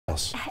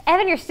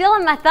Evan, you're still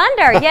in my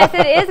thunder. Yes,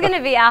 it is going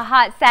to be a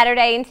hot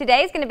Saturday, and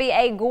today is going to be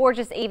a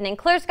gorgeous evening.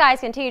 Clear skies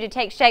continue to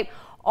take shape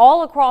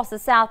all across the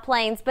South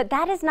Plains, but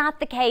that is not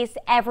the case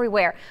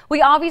everywhere.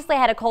 We obviously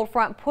had a cold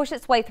front push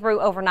its way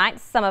through overnight,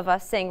 some of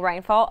us seeing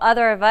rainfall,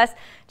 other of us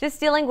just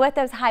dealing with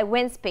those high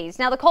wind speeds.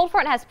 Now the cold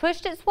front has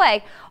pushed its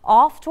way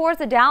off towards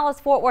the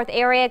Dallas-Fort Worth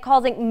area,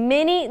 causing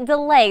many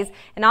delays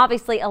and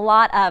obviously a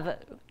lot of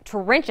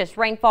torrential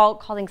rainfall,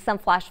 causing some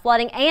flash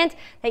flooding, and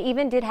they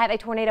even did have a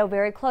tornado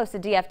very close to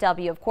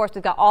DFW. Of course,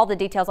 we've got all the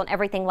details on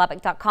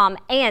everythinglubbock.com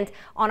and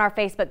on our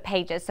Facebook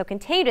pages. So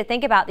continue to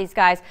think about these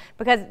guys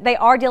because they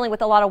are dealing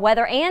with a lot of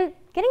weather and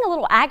getting a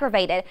little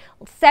aggravated.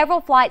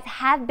 Several flights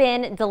have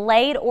been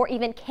delayed or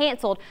even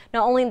canceled,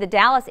 not only in the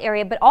Dallas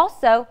area, but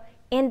also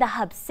in the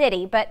hub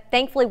city. But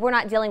thankfully, we're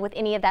not dealing with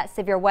any of that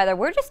severe weather.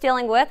 We're just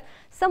dealing with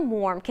some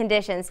warm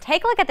conditions.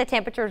 Take a look at the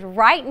temperatures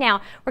right now.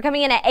 We're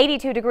coming in at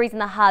 82 degrees in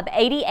the hub,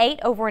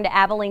 88 over into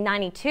Abilene,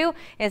 92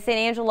 in San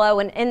Angelo,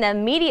 and in the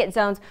immediate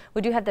zones,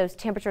 we do have those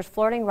temperatures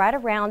flirting right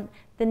around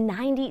the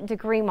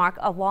 90-degree mark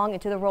along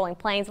into the rolling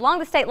plains. Along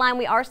the state line,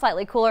 we are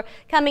slightly cooler,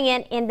 coming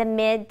in the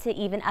mid to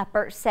even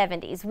upper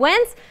 70s.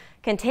 Winds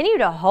continue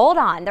to hold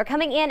on. They're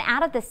coming in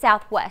out of the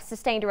southwest,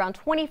 sustained around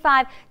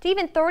 25 to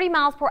even 30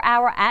 miles per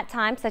hour at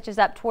times, such as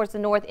up towards the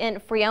north in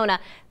Friona.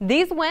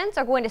 These winds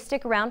are going to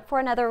stick around for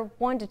another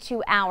 1 to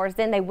 2 hours,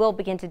 then they will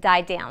begin to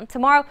die down.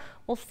 Tomorrow,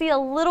 we'll see a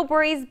little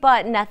breeze,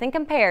 but nothing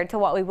compared to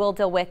what we will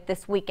deal with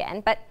this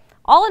weekend. But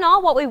all in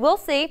all, what we will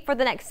see for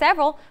the next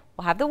several,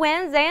 we'll have the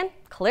winds and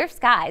clear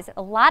skies.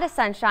 A lot of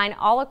sunshine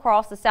all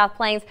across the South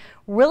Plains,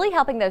 really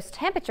helping those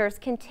temperatures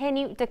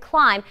continue to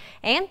climb,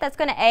 and that's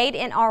going to aid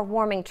in our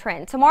warming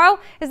trend. Tomorrow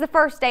is the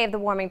first day of the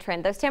warming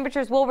trend. Those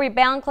temperatures will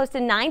rebound close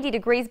to 90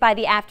 degrees by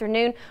the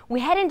afternoon.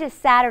 We head into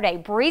Saturday.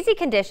 Breezy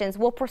conditions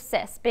will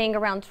persist, being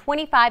around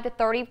 25 to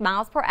 30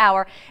 miles per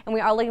hour, and we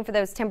are looking for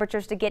those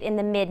temperatures to get in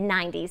the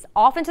mid-90s.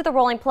 Off into the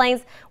rolling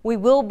plains, we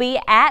will be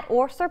at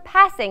or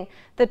surpassing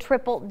the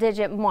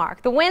triple-digit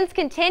mark. The winds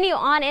continue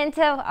on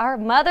into our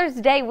Mother's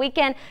Day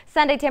weekend.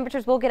 Sunday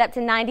temperatures will get up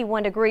to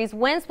 91 degrees.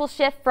 Winds will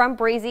shift from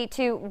breezy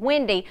to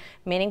windy,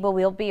 meaning we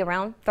will be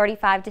around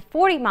 35 to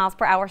 40 miles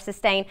per hour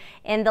sustained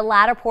in the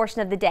latter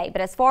portion of the day.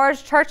 But as far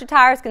as church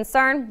attire is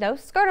concerned, no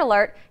skirt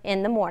alert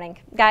in the morning.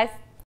 Guys.